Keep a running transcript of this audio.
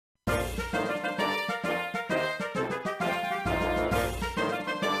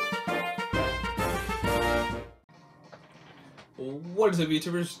What is up,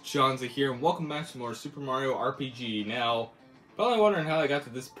 YouTubers? Johnza here, and welcome back to more Super Mario RPG. Now, probably wondering how I got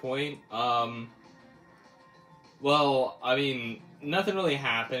to this point. Well, I mean, nothing really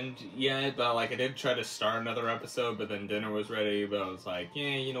happened yet, but like I did try to start another episode, but then dinner was ready. But I was like,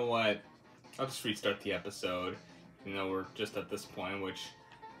 yeah, you know what? I'll just restart the episode. You know, we're just at this point, which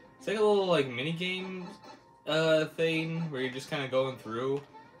it's like a little like mini game thing where you're just kind of going through.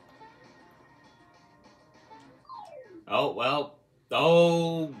 Oh, well.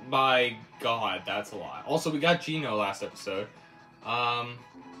 Oh my god, that's a lot. Also, we got Geno last episode.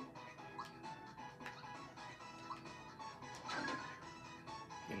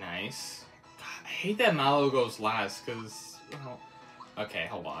 Nice. God, I hate that Mallow goes last, because, well, okay,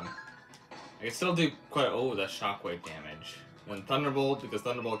 hold on. I can still do quite, oh, that's shockwave damage. Then Thunderbolt, because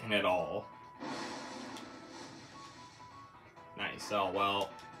Thunderbolt can hit all. Nice, oh, well.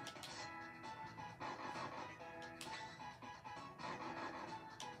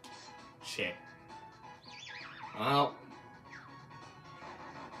 Shit. Well.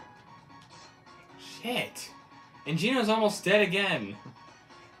 Shit. And Geno's almost dead again.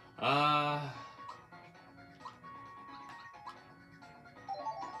 I'll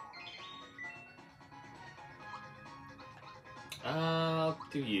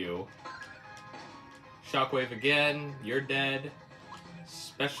do you. Shockwave again. You're dead.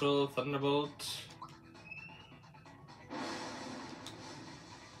 Special Thunderbolt.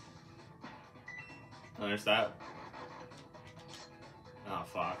 Oh, there's that. Oh,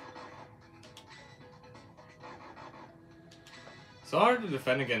 fuck. So hard to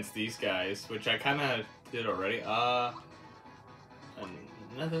defend against these guys, which I kind of did already.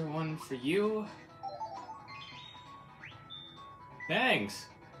 Another one for you. Thanks.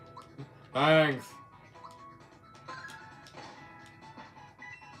 Thanks.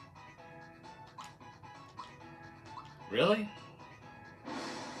 Really?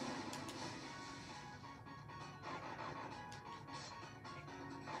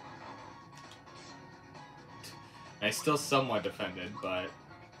 I still somewhat defended, but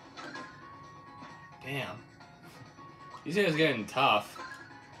damn. These guys are getting tough.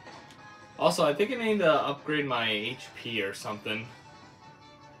 Also, I think I need to upgrade my HP or something.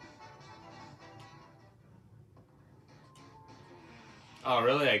 Oh,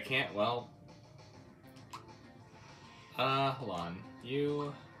 really? I can't? Well. Hold on.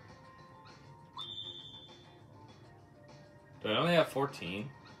 You... Do I only have 14?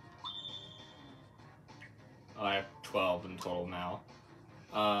 Oh, I have 12 in total now.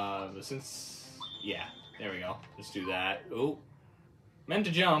 But since... Yeah, there we go. Let's do that. Ooh. Meant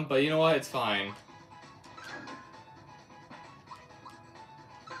to jump, but you know what? It's fine.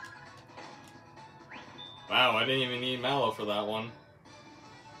 Wow, I didn't even need Mallow for that one.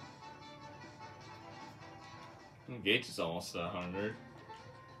 Gage is almost 100.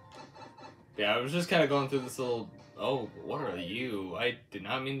 Yeah, I was just kind of going through this little... Oh, what are you? I did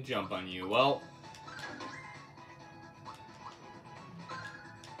not mean to jump on you. Well...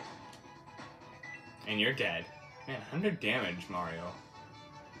 And you're dead. Man, 100 damage, Mario.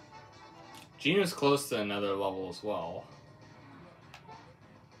 Geno's close to another level as well.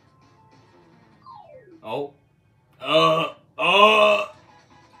 Oh.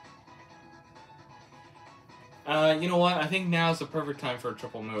 You know what? I think now's the perfect time for a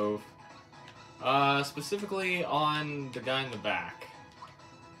triple move. Specifically on the guy in the back.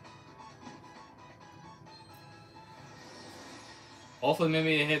 Hopefully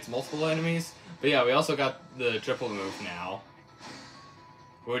maybe it hits multiple enemies. But yeah, we also got the triple move now.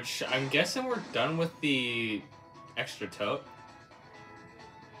 Which, I'm guessing we're done with the extra tote.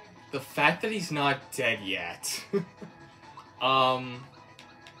 The fact that he's not dead yet.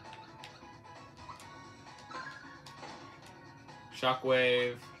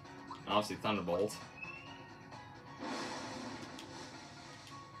 Shockwave. Obviously Thunderbolt.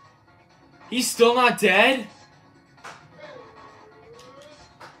 He's still not dead?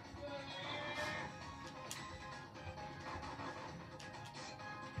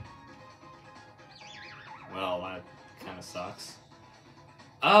 Well, that kind of sucks.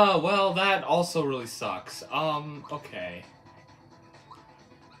 Well, that also really sucks. Okay.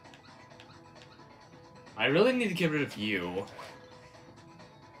 I really need to get rid of you.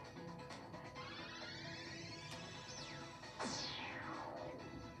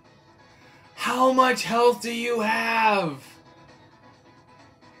 How much health do you have?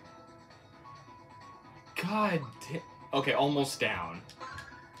 God damn. Okay, almost down.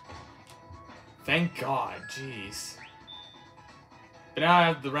 Thank God, jeez. But now I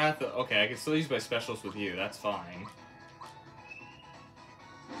have the Wrath of... Okay, I can still use my specials with you, that's fine.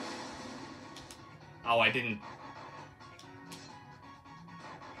 Oh, I didn't...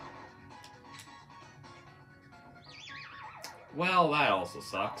 Well, that also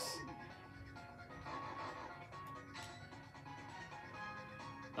sucks.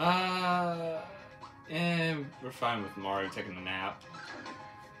 And we're fine with Mario taking a nap.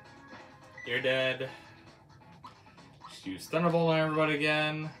 You're dead. Just use Thunderbolt on everybody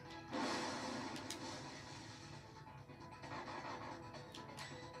again.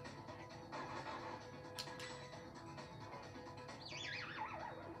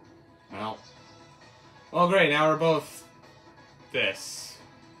 Well, great, now we're both this.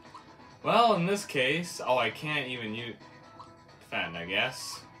 Well, in this case, oh, I can't even use defend, I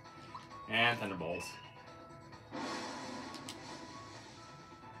guess. And Thunderbolt.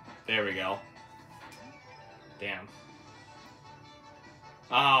 There we go. Damn.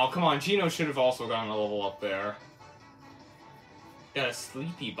 Oh, come on, Geno should have also gotten a level up there. Got a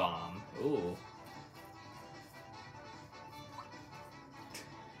Sleepy Bomb. Ooh.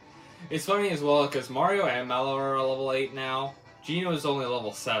 It's funny as well, because Mario and Mallow are level 8 now. Geno is only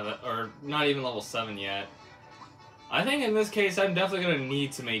level 7, or not even level 7 yet. I think in this case, I'm definitely going to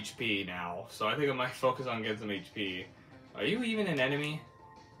need some HP now. So I think I might focus on getting some HP. Are you even an enemy?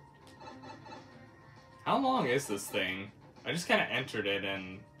 How long is this thing? I just kind of entered it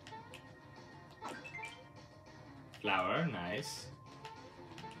and... Flower, nice.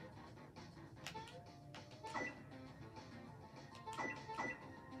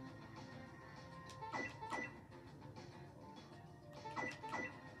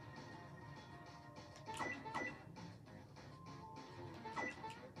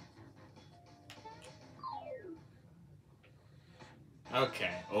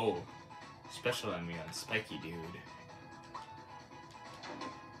 Okay, oh. Special enemy on Spiky Dude.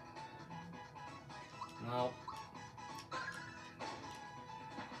 Well.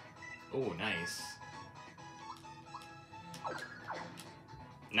 Oh, nice.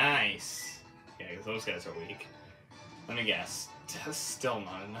 Nice! Yeah, because those guys are weak. Let me guess. That's still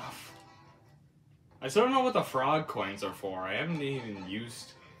not enough. I still don't know what the frog coins are for. I haven't even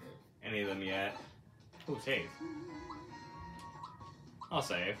used any of them yet. Oh, save. I'll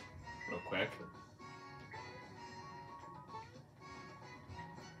save. Real quick.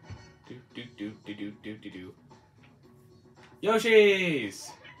 Do.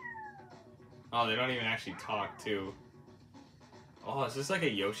 Yoshis! Oh, they don't even actually talk, too. Oh, is this like a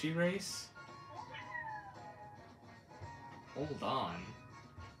Yoshi race? Hold on.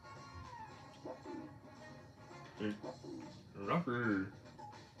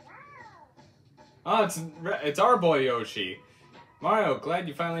 Oh, it's our boy Yoshi. Mario, glad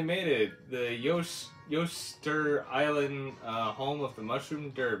you finally made it. The Yoster Island, home of the Mushroom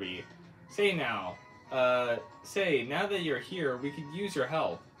Derby. Now that you're here, we could use your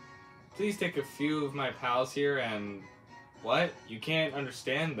help. Please take a few of my pals here and... What? You can't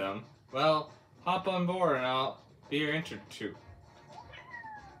understand them? Well, hop on board and I'll be your intro.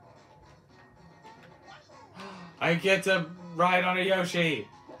 I get to ride on a Yoshi!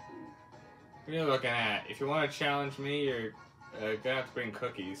 What are you looking at? If you want to challenge me, you're gonna have to bring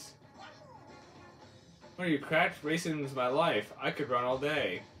cookies. What are you, cracked? Racing's my life. I could run all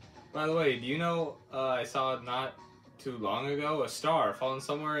day. By the way, do you know I saw not too long ago a star falling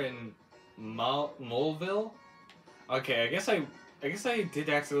somewhere in Moleville? Okay, I guess I did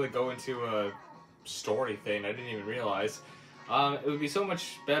accidentally go into a story thing. I didn't even realize. It would be so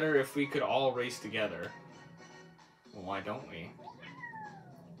much better if we could all race together. Well, why don't we?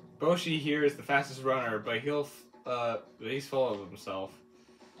 Boshi here is the fastest runner, but he's full of himself.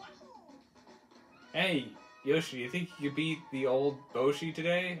 Hey, Yoshi, you think you could beat the old Boshi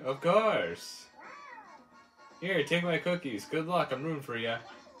today? Of course! Here, take my cookies. Good luck, I'm rooting for you.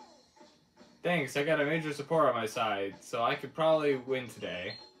 Thanks, I got a major support on my side, so I could probably win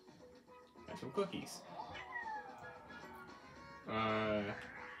today. Got some cookies.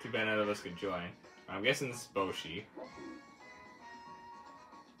 Too bad none of us could join. I'm guessing this is Boshi.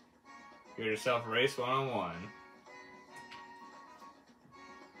 Get yourself a race one-on-one.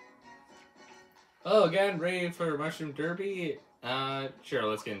 Oh, again, ready for Mushroom Derby? Sure,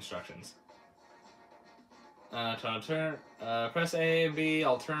 let's get instructions. Press A and B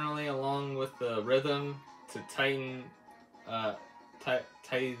alternately along with the rhythm to tighten the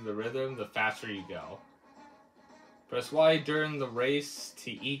rhythm the faster you go. Press Y during the race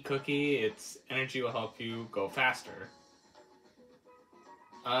to eat cookie. Its energy will help you go faster.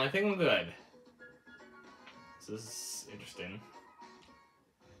 I think I'm good. This is interesting.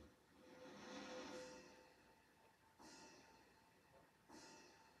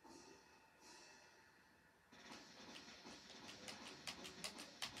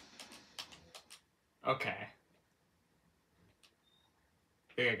 Okay.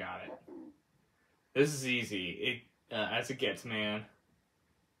 I think I got it. This is easy. as it gets, man.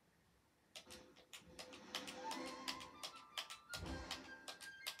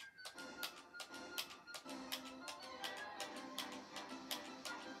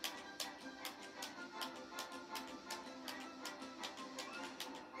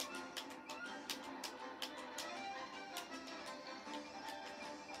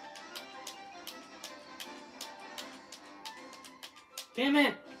 Damn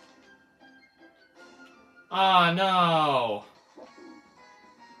it! Oh no!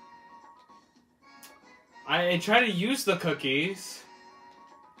 I tried to use the cookies.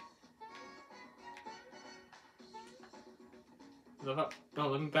 No,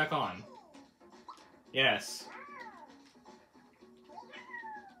 let me back on. Yes.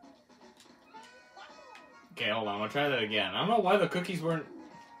 Okay, hold on. I'll try that again. I don't know why the cookies weren't...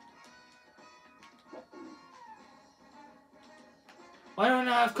 Why don't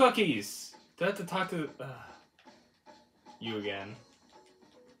I have cookies? Do I have to talk to... you again.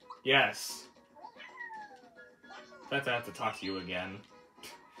 Yes. I have to talk to you again.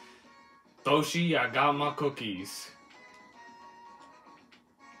 Boshi, I got my cookies.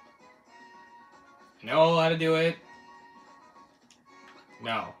 Know how to do it?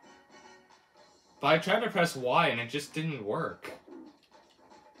 No. But I tried to press Y and it just didn't work.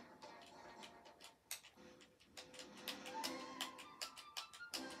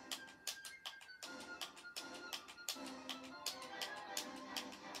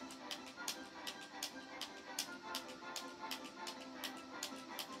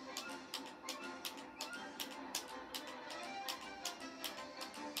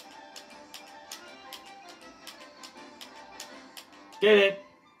 Did it!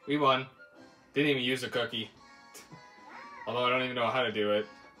 We won. Didn't even use a cookie. Although I don't even know how to do it.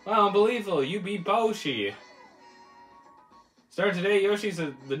 Wow, unbelievable! You beat Boshi! Start today, Yoshi's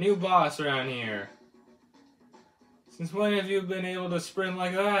the new boss around here. Since when have you been able to sprint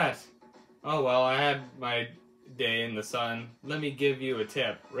like that? Oh well, I had my day in the sun. Let me give you a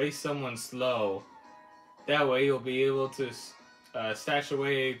tip. Race someone slow. That way you'll be able to stash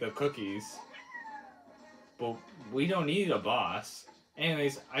away the cookies. But we don't need a boss.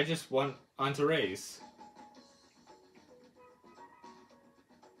 Anyways, I just want on to race.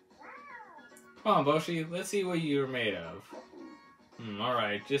 Come on, Boshi, let's see what you're made of.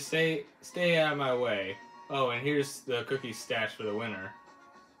 Alright, just stay out of my way. Oh, and here's the cookie stash for the winner.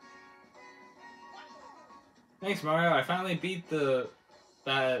 Thanks, Mario, I finally beat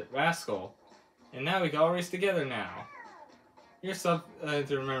that rascal. And now we can all race together now. Here's something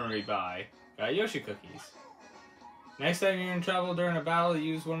to remember me by. Got Yoshi cookies. Next time you're in trouble during a battle,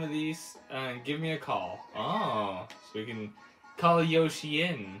 use one of these and give me a call. Oh, so we can call Yoshi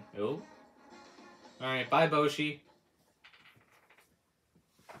in. Oh. Alright, bye, Boshi.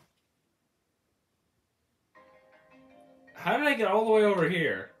 How did I get all the way over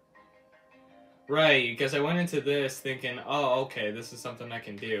here? Right, because I went into this thinking, oh, okay, this is something I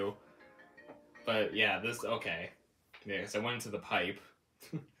can do. But yeah, okay. Yeah, because I went into the pipe.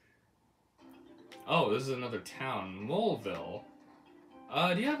 Oh, this is another town. Moleville.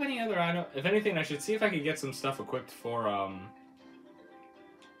 Do you have any other item? If anything, I should see if I could get some stuff equipped for,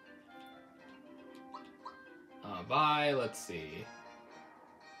 buy, let's see.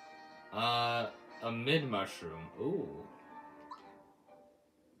 A mid-mushroom. Ooh.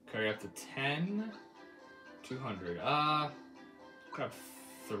 Carry up to 10. 200. Grab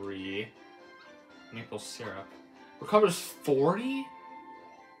 3. Maple syrup. Recovers 40?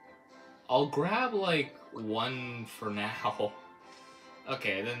 I'll grab, like, 1 for now.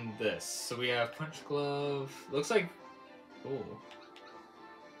 Okay, then this. So we have Punch Glove. Looks like... Ooh.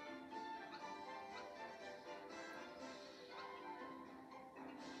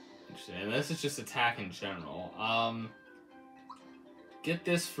 Interesting. And this is just attack in general. Get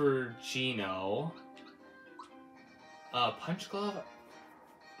this for Gino. Punch Glove?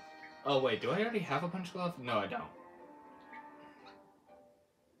 Oh, wait. Do I already have a Punch Glove? No, I don't.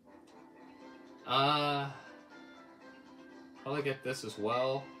 Probably get this as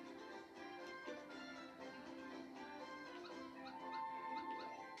well.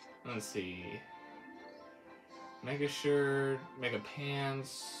 Let's see. Mega Shirt, Mega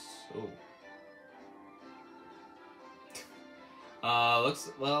Pants. Oh.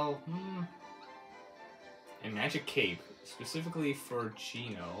 Looks, well, a Magic Cape, specifically for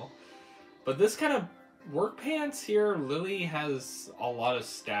Gino. But this kind of work pants here, Lily has a lot of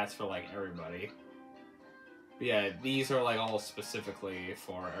stats for, like, everybody. But yeah, these are, like, all specifically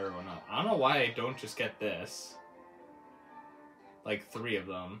for everyone else. I don't know why I don't just get this. Like, 3 of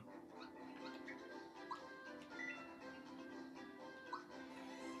them.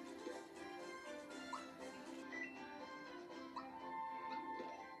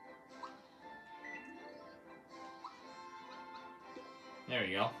 There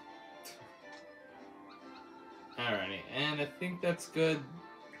we go. Alrighty, and I think that's good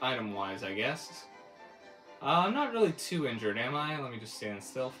item-wise, I guess. I'm not really too injured, am I? Let me just stand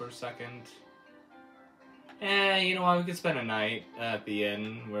still for a second. You know what? We could spend a night at the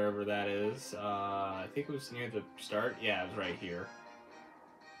inn, wherever that is. I think it was near the start. Yeah, it was right here.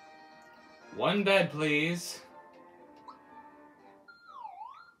 One bed, please.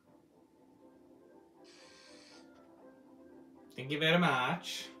 Thank you very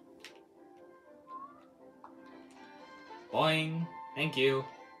much. Boing. Thank you.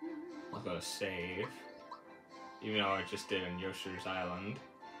 I'll go to save. Even though I just did in Yoshi's Island.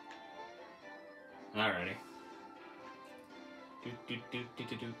 Alrighty.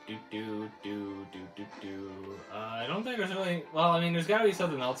 I don't think there's really... Well, I mean, there's gotta be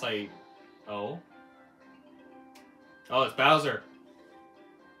something else I... Oh? Oh, it's Bowser.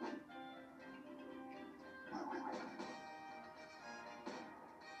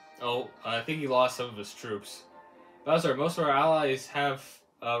 Oh, I think he lost some of his troops. Bowser, most of our allies have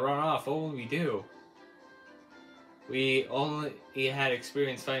run off. What will we do? We only had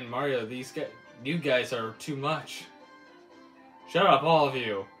experience fighting Mario. These you guys are too much. Shut up, all of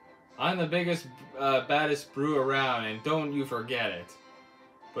you. I'm the biggest, baddest brew around, and don't you forget it.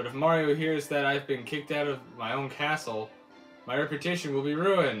 But if Mario hears that I've been kicked out of my own castle, my reputation will be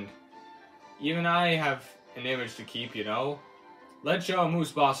ruined. Even I have an image to keep, you know? Let's show him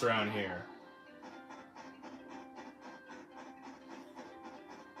who's boss around here.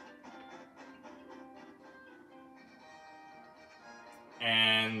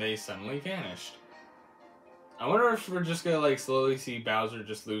 And they suddenly vanished. I wonder if we're just gonna like slowly see Bowser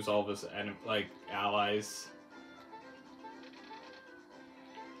just lose all of his like allies.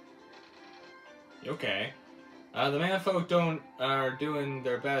 Okay. The manfolk are doing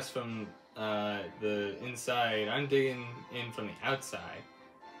their best from the inside. I'm digging in from the outside.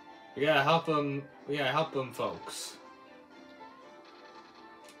 We gotta help them. We gotta help them, folks.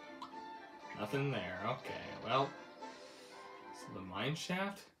 Nothing there. Okay. Well, so the mine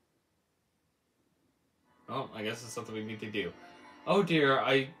shaft. Oh, I guess it's something we need to do. Oh dear,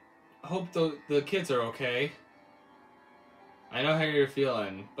 I hope the kids are okay. I know how you're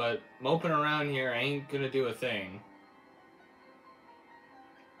feeling, but moping around here ain't gonna do a thing.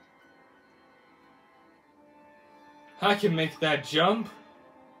 I can make that jump?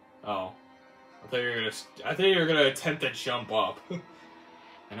 Oh. I thought you were gonna attempt to jump up.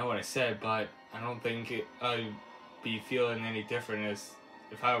 I know what I said, but I don't think I'd be feeling any different as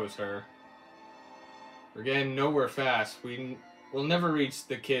if I was her. We're getting nowhere fast. We'll never reach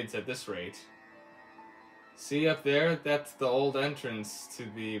the kids at this rate. See up there? That's the old entrance to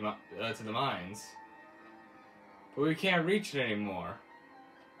the mines. But we can't reach it anymore.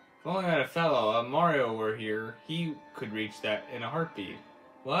 If only that fellow, Mario, were here, he could reach that in a heartbeat.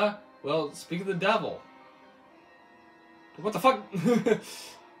 What? Well, speak of the devil. What the fuck?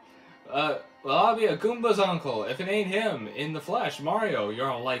 Well, I'll be a Goomba's uncle. If it ain't him, in the flesh, Mario, you're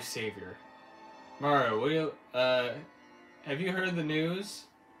a lifesaver. Mario, will you, have you heard the news?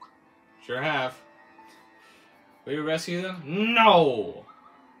 Sure have. Will you rescue them? No!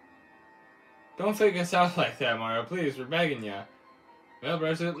 Don't fake us out like that, Mario. Please, we're begging ya. Well,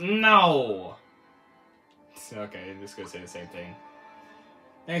 rescue them? No! Okay, I'm just gonna say the same thing.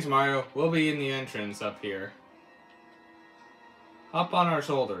 Thanks, Mario. We'll be in the entrance up here. Hop on our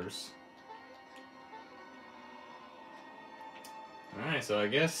shoulders. Alright, so I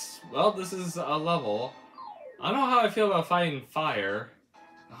guess... Well, this is a level. I don't know how I feel about fighting fire.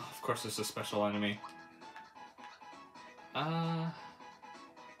 Oh, of course, there's a special enemy.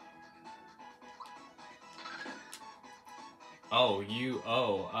 Oh, you...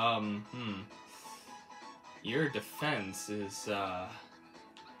 Oh, Your defense is,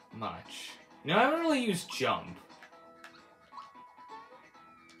 much. You know, I haven't really used jump.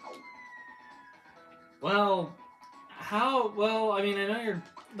 Well... How? Well, I mean, I know you're...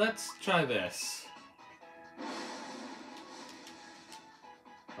 Let's try this.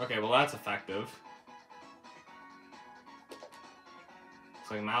 Okay, well that's effective.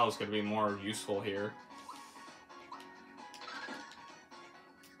 Looks like Mallow's gonna be more useful here.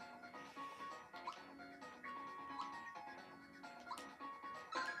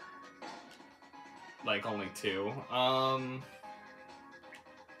 Like, only 2.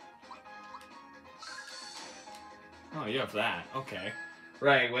 Oh, you have that. Okay.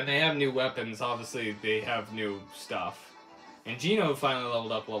 Right, when they have new weapons, obviously they have new stuff. And Geno finally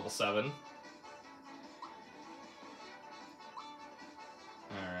leveled up level 7.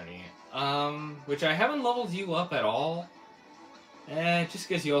 Alrighty. Which I haven't leveled you up at all. Just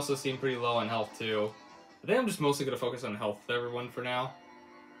because you also seem pretty low in health, too. I think I'm just mostly gonna focus on health with everyone for now.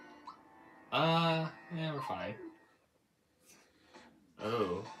 Yeah, we're fine.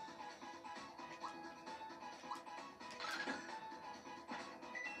 Oh.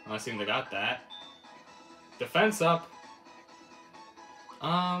 I seem to got that. Defense up.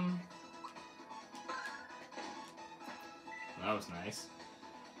 That was nice.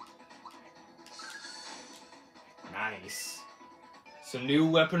 Nice. Some new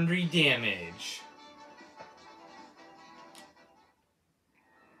weaponry damage.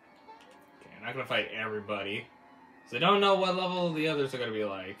 Okay, I'm not gonna fight everybody. So I don't know what level the others are gonna be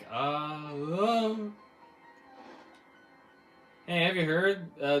like. Hey, have you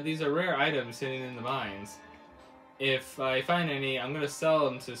heard? These are rare items hidden in the mines. If I find any, I'm gonna sell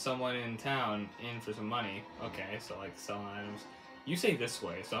them to someone in town for some money. Okay, so like selling items. You say this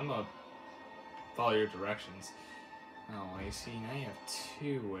way, so I'm gonna follow your directions. Oh, I see. Now you have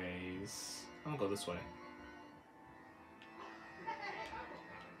two ways. I'm gonna go this way.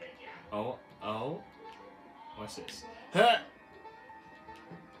 Oh. What's this? Huh!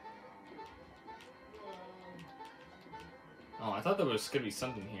 Oh, I thought there was gonna be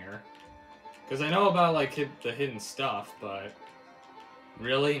something here. Because I know about, like, the hidden stuff, but...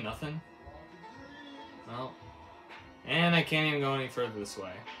 Really? Nothing? Well... And I can't even go any further this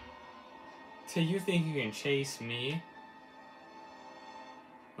way. So you think you can chase me?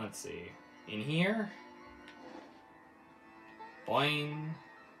 Let's see. In here? Boing.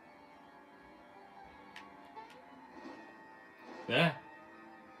 Yeah.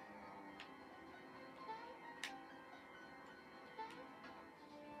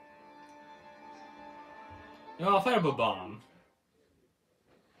 No, I'll fire up a bomb.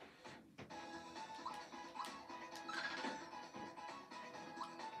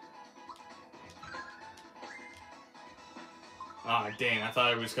 Ah, dang, I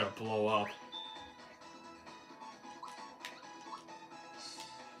thought it was gonna blow up.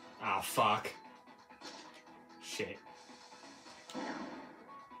 Ah, fuck. Shit.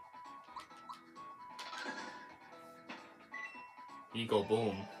 Eagle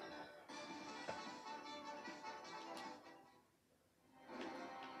boom.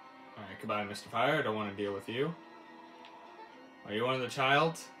 Alright, goodbye, Mr. Fire. I don't want to deal with you. Are you one of the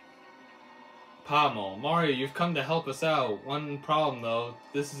child? Pommel, Mario, you've come to help us out. One problem, though.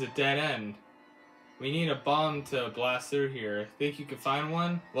 This is a dead end. We need a bomb to blast through here. Think you could find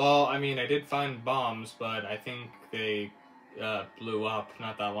one? Well, I mean, I did find bombs, but I think they blew up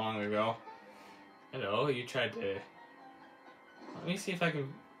not that long ago. Hello, you tried to... Let me see if I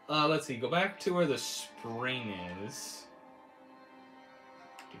can... let's see. Go back to where the spring is.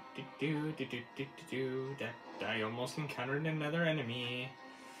 I almost encountered another enemy.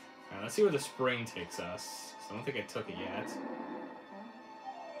 Right, let's see where the spring takes us. I don't think I took it yet.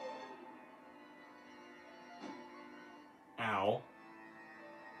 Ow.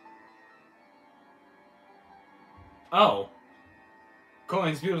 Oh!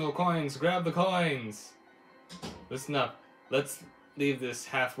 Coins, beautiful coins! Grab the coins! Listen up. Let's leave this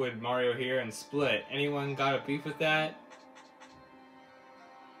half-witted Mario here and split. Anyone got a beef with that?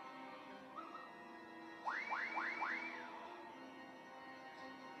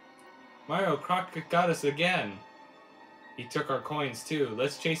 Mario Crockett got us again. He took our coins too.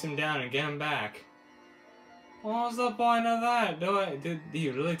 Let's chase him down and get him back. What was the point of that? Did he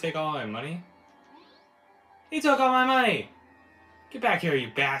really take all my money? He took all my money! Get back here, you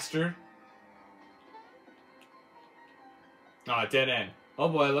bastard! Oh, dead end. Oh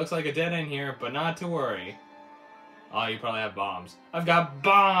boy, looks like a dead end here, but not to worry. Oh, you probably have bombs. I've got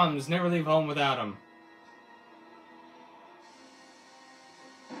bombs! Never leave home without them.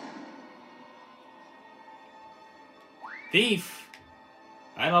 Thief!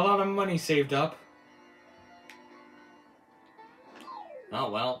 I had a lot of money saved up.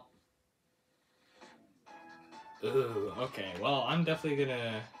 Oh, well. Ooh, okay. Well, I'm definitely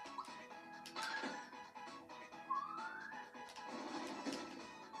gonna...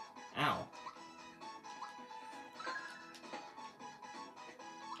 Ow.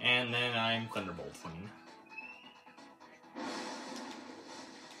 And then I'm Thunderbolting.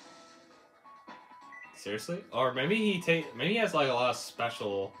 Seriously? Or maybe he has like a lot of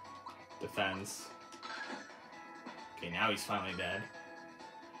special defense. Okay, now he's finally dead.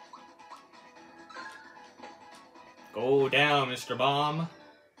 Go down, Mr. Bomb.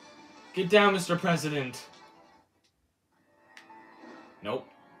 Get down, Mr. President. Nope.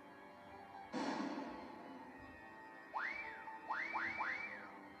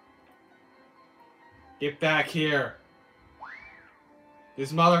 Get back here.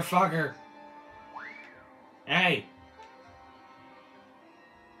 This motherfucker. Hey.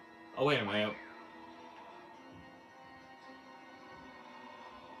 Oh, wait a minute.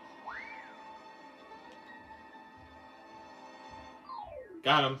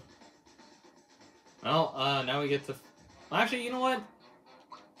 Got him. Well, now we get to... Actually, you know what?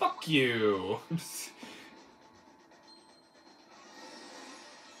 Fuck you!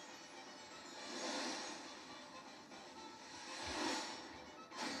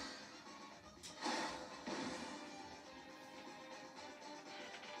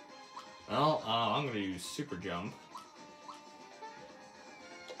 Well, I'm gonna use Super Jump.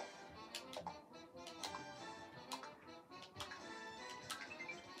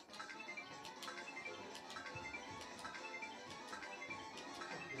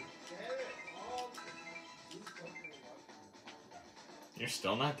 You're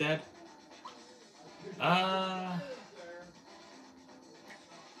still not dead? Yeah,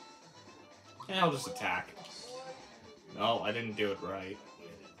 I'll just attack. No, I didn't do it right.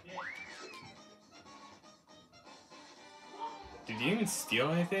 Did you even steal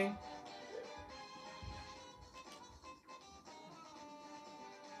anything?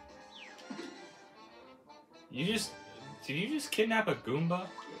 Did you just kidnap a Goomba?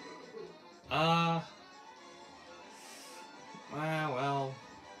 Well.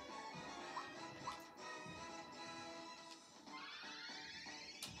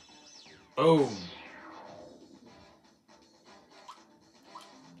 Boom.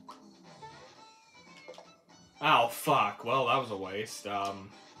 Oh, fuck. Well, that was a waste.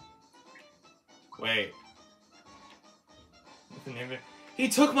 Wait. He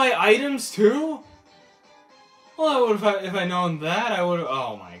took my items, too? Well, if I known that, I would've...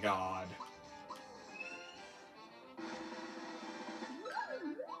 Oh, my God.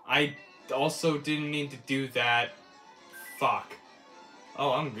 I also didn't mean to do that. Fuck.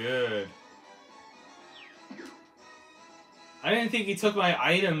 Oh, I'm good. I didn't think he took my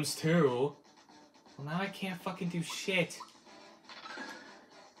items, too. Well, now I can't fucking do shit.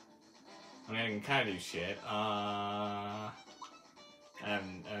 I mean, I can kind of do shit.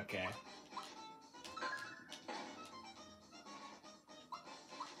 Okay.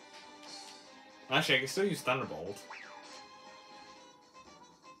 Actually, I can still use Thunderbolt.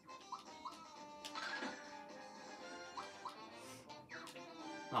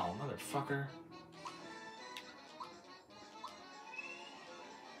 Oh, motherfucker.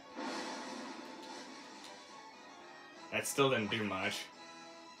 That still didn't do much.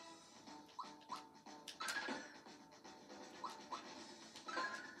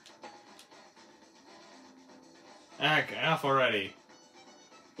 Heck, enough already.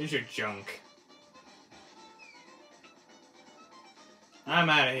 Here's your junk. I'm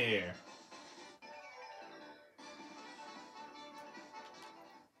out of here.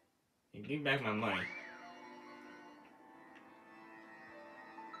 You give back my money.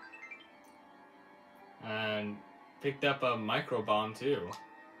 And picked up a micro bomb too.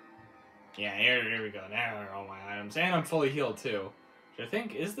 Yeah, here we go. Now are all my items, and I'm fully healed too. Which I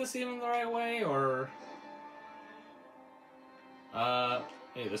think, is this even the right way, or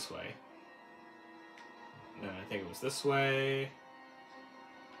hey, this way. No, I think it was this way.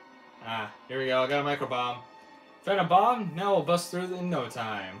 Ah, here we go. I got a micro bomb. Found a bomb. Now we'll bust through in no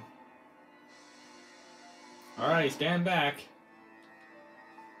time. Alright, stand back.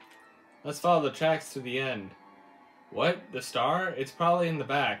 Let's follow the tracks to the end. What? The star? It's probably in the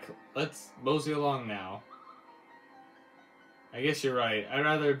back. Let's mosey along now. I guess you're right. I'd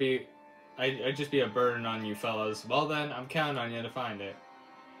rather be... I'd just be a burden on you fellas. Well then, I'm counting on you to find it.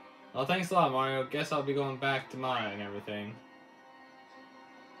 Well, thanks a lot, Mario. Guess I'll be going back to Maya and everything.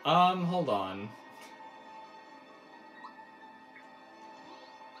 Hold on.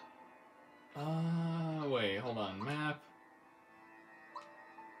 Wait, hold on. Map.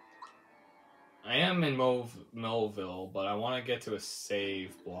 I am in Melville, but I want to get to a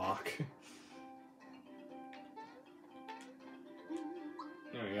save block.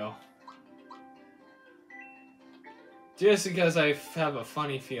 There we go. Just because I have a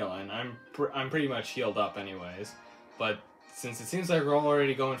funny feeling, I'm pretty much healed up anyways. But since it seems like we're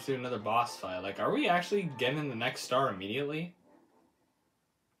already going through another boss fight, like, are we actually getting the next star immediately?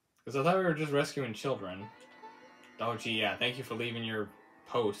 Because I thought we were just rescuing children. Oh gee, yeah. Thank you for leaving your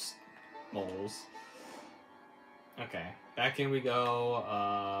post, moles. Okay, back in we go.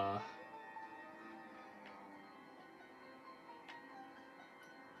 I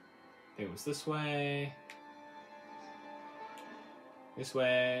think it was this way. This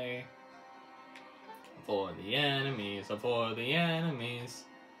way. For the enemies, for the enemies.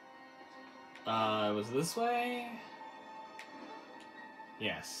 It was this way?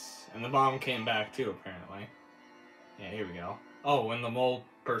 Yes. And the bomb came back too, apparently. Yeah, here we go. Oh, and the mole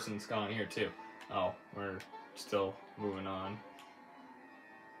person's gone here too. Oh, we're still moving on.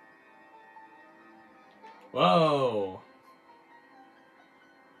 Whoa!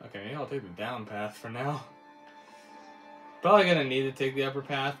 Okay, I'll take the down path for now. Probably gonna need to take the upper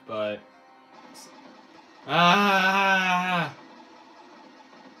path, but... Ah!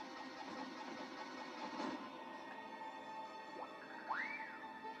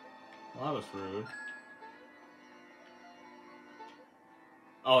 Well, that was rude.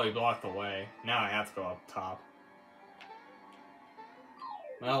 Oh, he blocked the way. Now I have to go up top.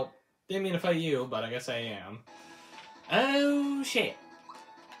 Well, didn't mean to fight you, but I guess I am. Oh, shit.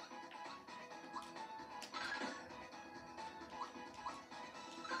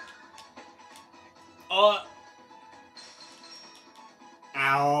 Oh!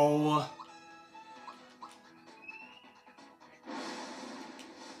 Ow!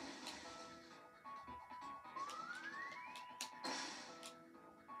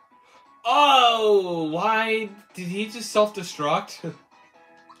 Oh! Why did he just self-destruct?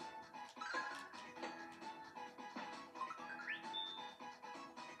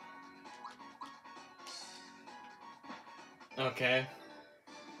 Okay.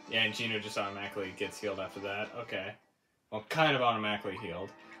 Yeah, and Gino just automatically gets healed after that. Okay. Well, kind of automatically healed.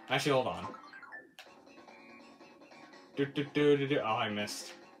 Actually, hold on. Oh, I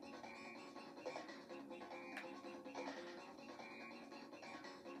missed.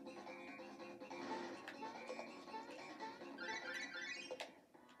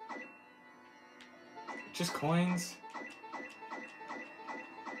 Just coins?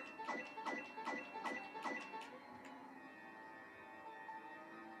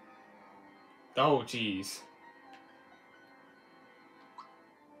 Oh, jeez.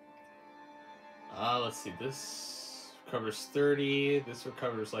 Let's see. This recovers 30. This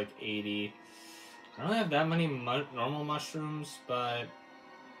recovers like 80. I don't have that many normal mushrooms, but...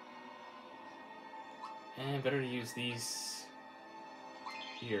 better to use these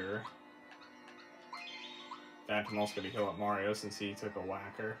here. Phantom also gonna heal up Mario since he took a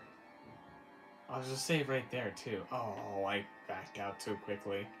whacker. I'll just save right there, too. Oh, I backed out too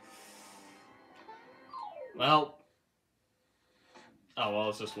quickly. Well... Oh, well,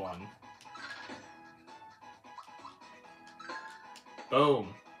 it's just one.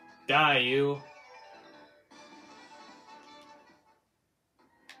 Boom. Die, you.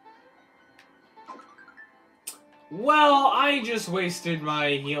 Well, I just wasted my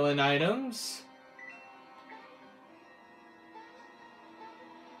healing items.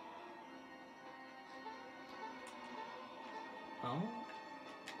 Oh?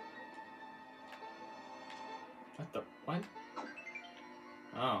 What the... What?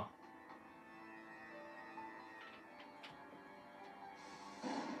 Oh.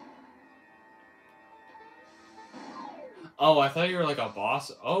 Oh, I thought you were like a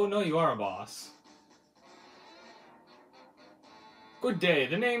boss. Oh, no, you are a boss. Good day.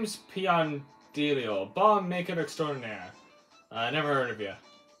 The name's Piandelio, bomb maker extraordinaire. Never heard of you.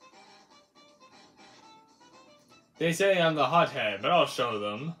 They say I'm the hothead, but I'll show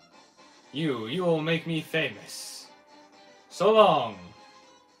them. You will make me famous. So long.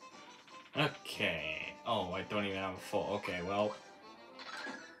 Okay. Oh, I don't even have a full... Okay, well...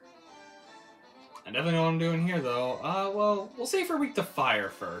 I definitely know what I'm doing here, though. Well, we'll save for weak to fire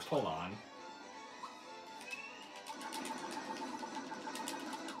first. Hold on.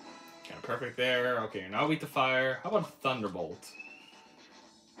 Kind of perfect there. Okay, you're not weak to fire. How about Thunderbolt?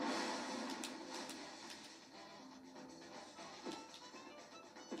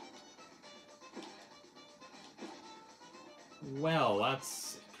 Well,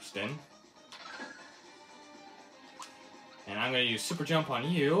 that's interesting. And I'm going to use Super Jump on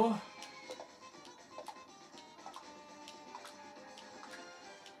you.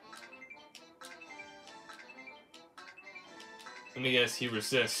 Let me guess, he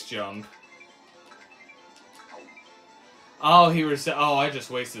resists jump. Oh, he resists. Oh, I just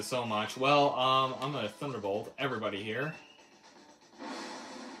wasted so much. Well, I'm gonna Thunderbolt everybody here.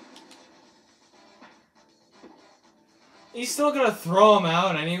 He's still gonna throw him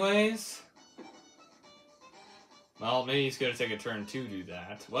out anyways? Well, maybe he's gonna take a turn to do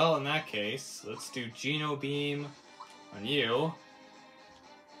that. Well, in that case, let's do Geno Beam on you.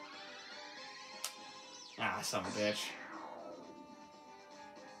 Ah, son of a bitch.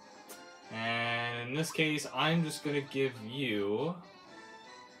 And in this case, I'm just gonna give you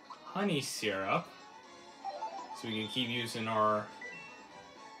honey syrup so we can keep using our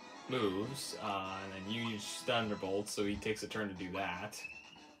moves. And then you use Thunderbolt, so he takes a turn to do that.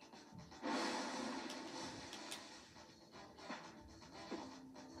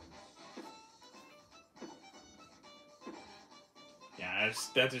 Yeah,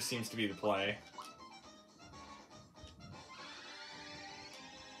 that just seems to be the play.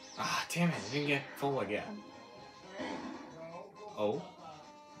 Ah, damn it, I didn't get full again. Oh.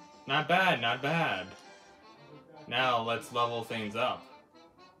 Not bad, not bad. Now let's level things up.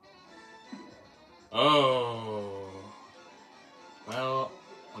 Oh. Well,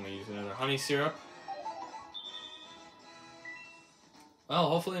 I'm gonna use another honey syrup. Well,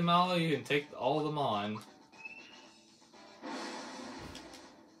 hopefully, Mallow, you can take all of them on.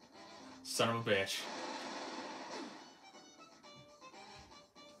 Son of a bitch.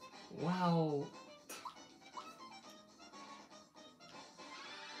 Well...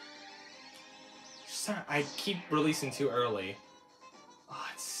 Sorry, I keep releasing too early. Oh,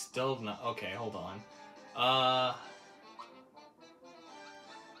 it's still not... Okay, hold on. Oh,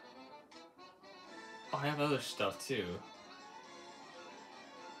 I have other stuff, too.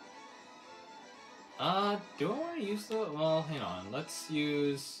 Do I want to use the... Well, hang on. Let's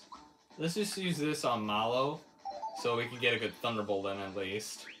just use this on Mallow, so we can get a good Thunderbolt in at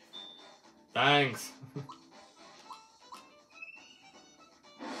least. Thanks!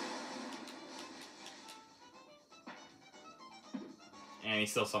 And he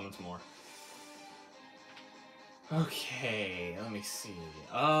still summons more. Okay, let me see.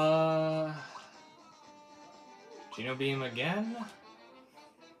 Geno Beam again?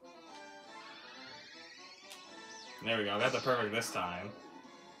 There we go, I got the perfect this time.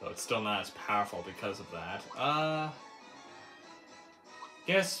 Though it's still not as powerful because of that.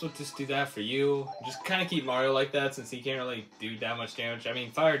 Guess we'll just do that for you. Just kind of keep Mario like that since he can't really do that much damage. I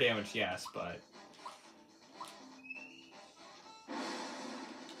mean, fire damage, yes, but...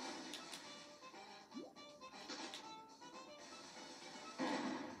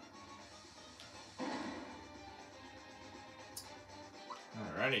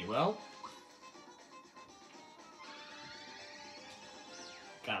 Alrighty, well...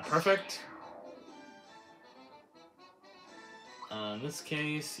 Got perfect. In this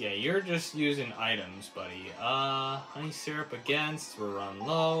case, yeah, you're just using items, buddy. Honey syrup against, we're run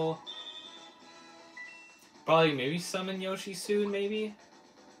low. Probably maybe summon Yoshi soon, maybe?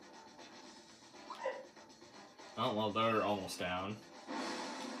 Oh, well, they're almost down.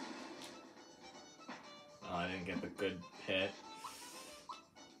 Oh, I didn't get the good hit.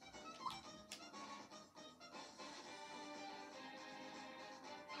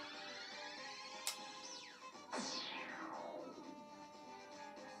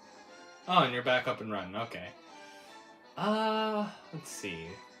 Oh, and you're back up and running. Okay. Let's see.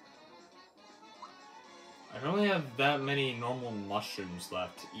 I don't really have that many normal mushrooms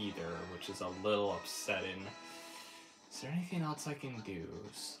left either, which is a little upsetting. Is there anything else I can do?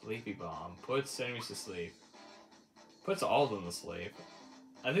 Sleepy Bomb. Puts enemies to sleep. Puts all of them to sleep.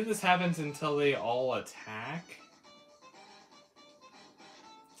 I think this happens until they all attack.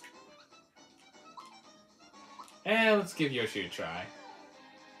 And let's give Yoshi a try.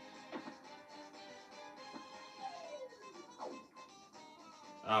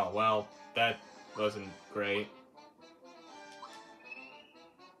 Oh, well, that wasn't great.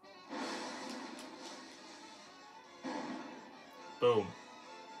 Boom.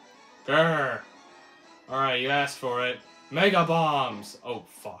 Grr! Alright, you asked for it. Mega Bombs! Oh,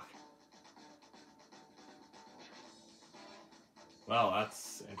 fuck. Well,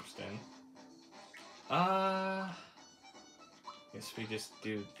 that's interesting. Guess we just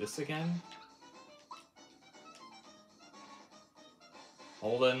do this again.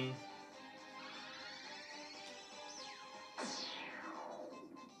 Holden.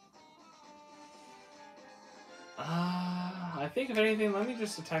 I think if anything, let me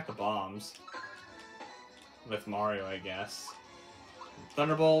just attack the bombs. With Mario, I guess.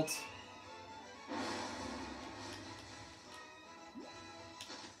 Thunderbolt.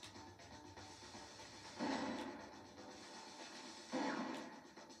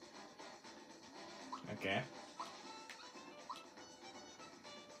 Okay.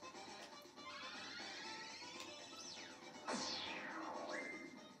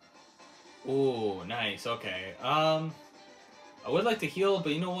 Ooh, nice, okay. I would like to heal,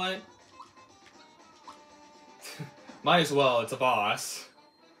 but you know what? Might as well, it's a boss.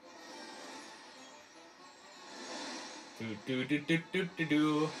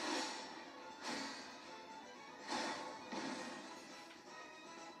 Do.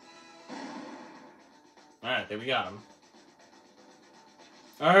 Alright, there we got him.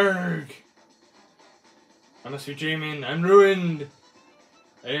 Arrgh! I must be dreaming, I'm ruined!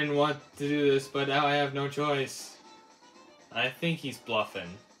 I didn't want to do this, but now I have no choice. I think he's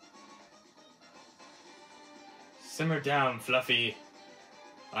bluffing. Simmer down, Fluffy.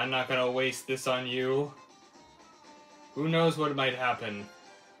 I'm not gonna waste this on you. Who knows what might happen.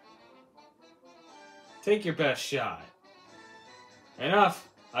 Take your best shot. Enough!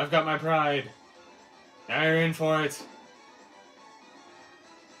 I've got my pride. Now you're in for it.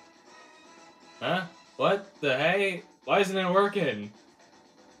 Huh? What the hey? Why isn't it working?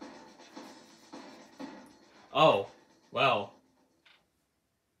 Oh, well.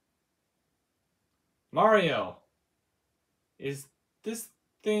 Mario! Is this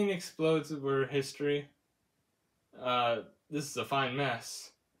thing explodes over history? This is a fine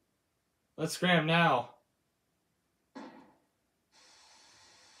mess. Let's scram now.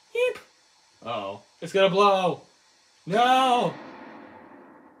 Yeep! Uh-oh. It's gonna blow! No!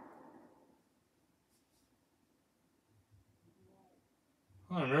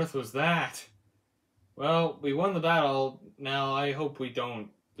 What on earth was that? Well, we won the battle. Now I hope we don't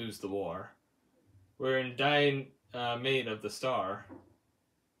lose the war. We're in dying mate of the star.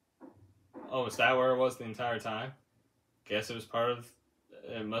 Oh, is that where it was the entire time? Guess it was part of...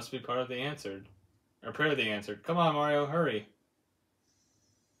 It must be part of the answered. Or prayer the answered. Come on, Mario, hurry.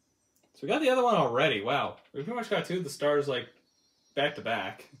 So we got the other one already. Wow. We pretty much got two of the stars, like, back to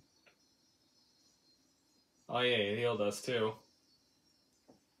back. Oh yeah, it healed us too.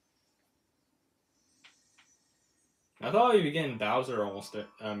 I thought we'd be getting Bowser almost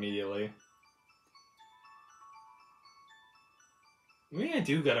immediately. Maybe I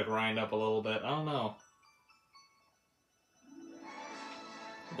do gotta grind up a little bit. I don't know.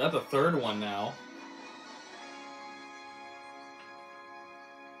 Got the third one now.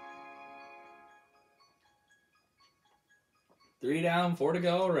 Three down, 4 to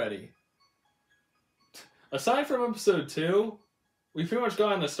go already. Aside from episode 2, we pretty much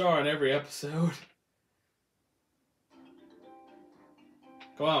gotten a star on every episode.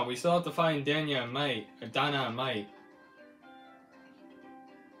 Come on, we still have to find Dana and Mike. Donna and Mike.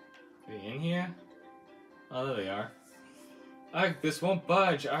 Are they in here? Oh, there they are. Ugh, this won't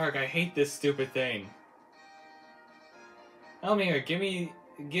budge. Arg, I hate this stupid thing. Help me here,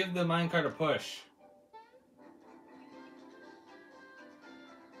 give the minecart a push.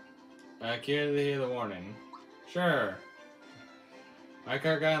 Clearly hear the warning. Sure.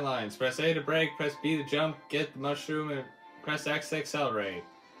 Minecart guidelines. Press A to brake, press B to jump, get the mushroom, and press X to accelerate.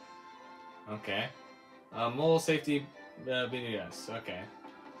 Okay. Mole safety BDS. Okay.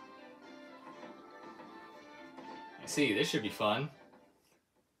 I see, this should be fun.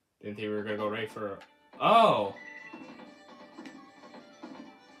 Didn't think we were gonna go right for... Oh!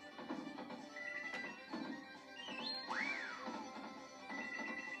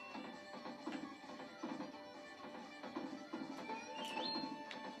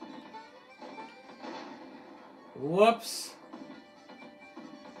 Whoops!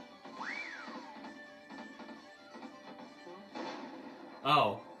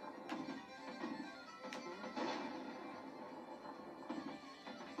 Oh.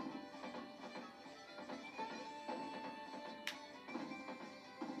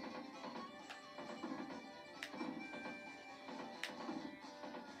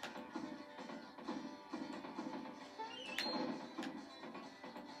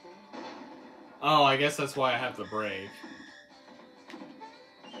 Oh, I guess that's why I have to brake.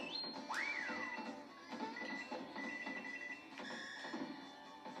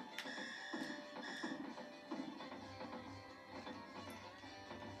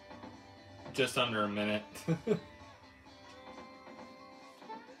 Just under a minute.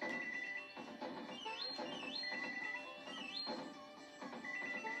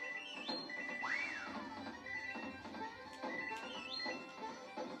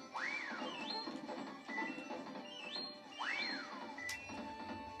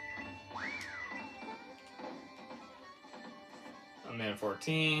 A minute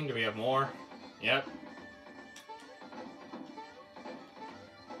 14. Do we have more? Yep.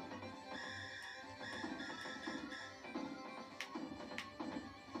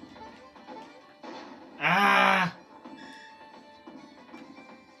 Ah!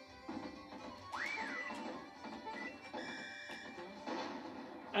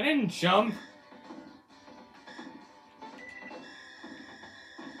 I didn't jump.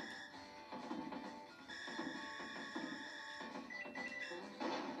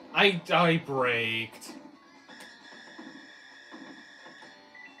 I braked.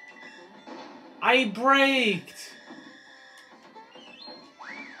 I braked!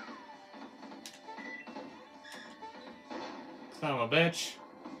 Son of a bitch.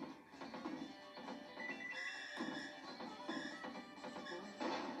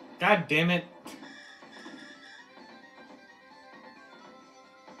 God damn it.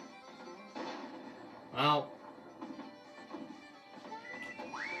 Well.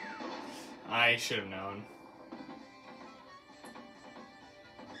 I should have known.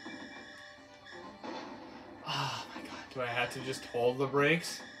 Oh my god, do I have to just hold the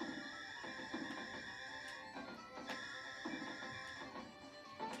brakes?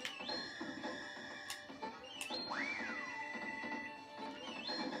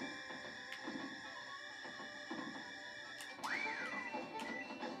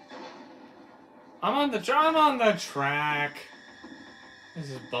 I'm on the track. This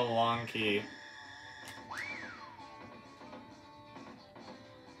is balonky.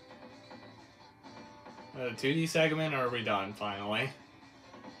 The 2D segment, or are we done finally?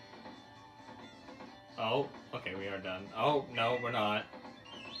 Oh, okay, we are done. Oh, no, we're not.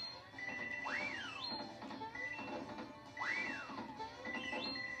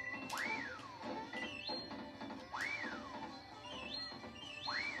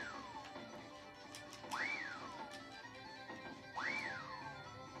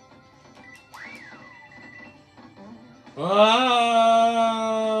 Ah!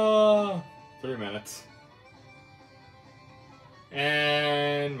 3 minutes.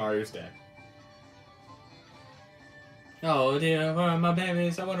 And Mario's dead. Oh dear, where are my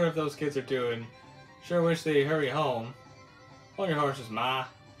babies? I wonder if those kids are doing. Sure wish they'd hurry home. Hold your horses, Ma.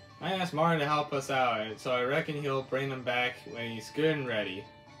 I asked Mario to help us out, so I reckon he'll bring them back when he's good and ready.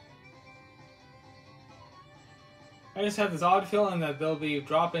 I just have this odd feeling that they'll be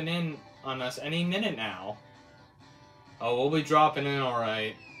dropping in on us any minute now. Oh, we'll be dropping in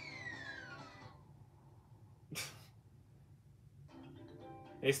alright.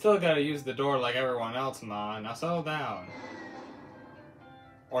 They still gotta use the door like everyone else, Ma. Now settle down.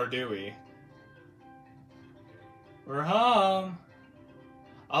 Or do we? We're home!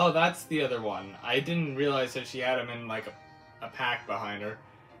 Oh, that's the other one. I didn't realize that she had him in like a pack behind her.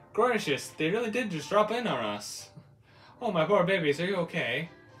 Gracious, they really did just drop in on us. Oh, my poor babies, are you okay?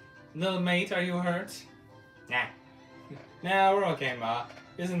 Little mate, are you hurt? Nah. Nah, we're okay, Ma.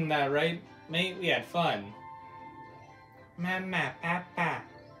 Isn't that right, mate? We had fun. Mama, Papa.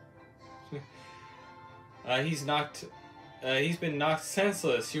 He's been knocked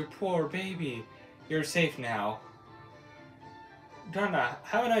senseless. Your poor baby. You're safe now. Darna,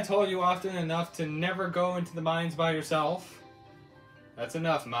 haven't I told you often enough to never go into the mines by yourself? That's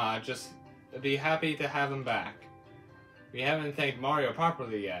enough, Ma. Just be happy to have him back. We haven't thanked Mario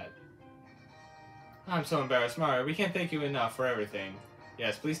properly yet. I'm so embarrassed, Mario. We can't thank you enough for everything.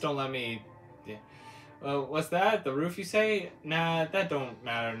 Yes, please don't let me... what's that? The roof, you say? Nah, that don't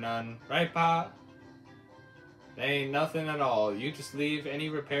matter none. Right, Pa? That ain't nothing at all. You just leave any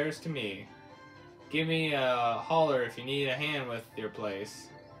repairs to me. Give me a holler if you need a hand with your place.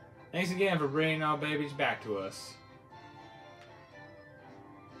 Thanks again for bringing our babies back to us.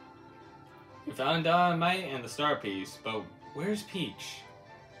 We found Dynamite and the star piece, but where's Peach?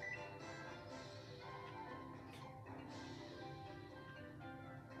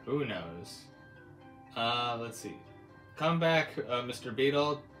 Who knows? Let's see. Come back, Mr.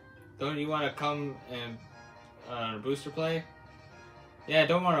 Beetle. Don't you want to come and booster play? Yeah,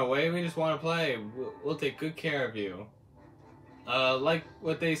 don't run away. We just want to play. We'll take good care of you. Like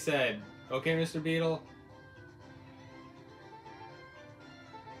what they said. Okay, Mr. Beetle?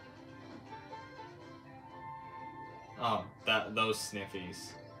 Oh, those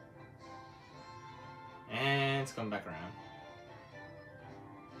sniffies. And let's come back around.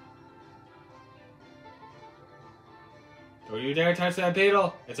 Don't you dare touch that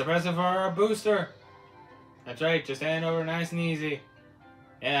beetle! It's a present for our booster! That's right, just hand over nice and easy.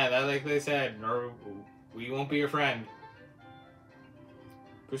 Yeah, that like they said, or we won't be your friend.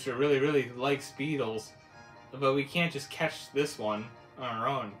 Booster really likes beetles, but we can't just catch this one on our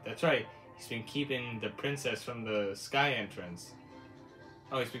own. That's right, he's been keeping the princess from the sky entrance.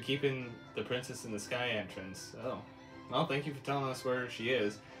 Oh, he's been keeping the princess in the sky entrance. Oh. Well, thank you for telling us where she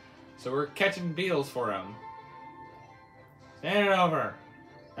is. So we're catching beetles for him. Stand it over.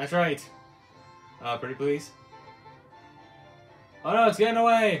 That's right. Pretty please. Oh no, it's getting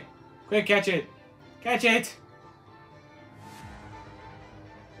away! Quick, catch it! Catch it!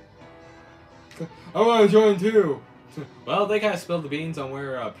 I want to join too! Well, they kind of spilled the beans on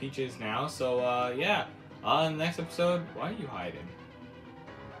where Peach is now, so yeah. On the next episode, why are you hiding?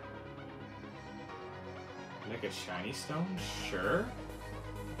 Like a shiny stone? Sure.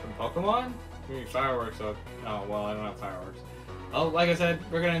 From Pokemon? Maybe fireworks. Oh, well, I don't have fireworks. Well, like I said,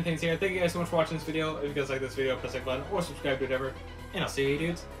 we're gonna end things here. Thank you guys so much for watching this video. If you guys like this video, press like button or subscribe to whatever. And I'll see you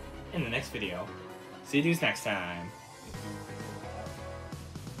dudes in the next video. See you dudes next time.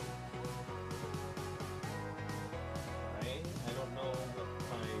 I don't know if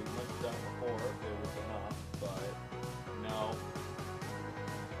I went down before if it was enough, but no.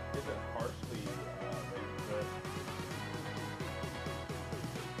 It's a partially raised clip.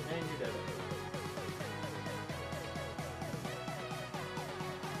 And you're dead.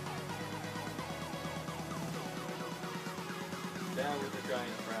 Down with the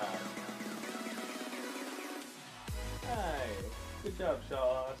giant crab. Hey, good job,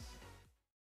 Shaw.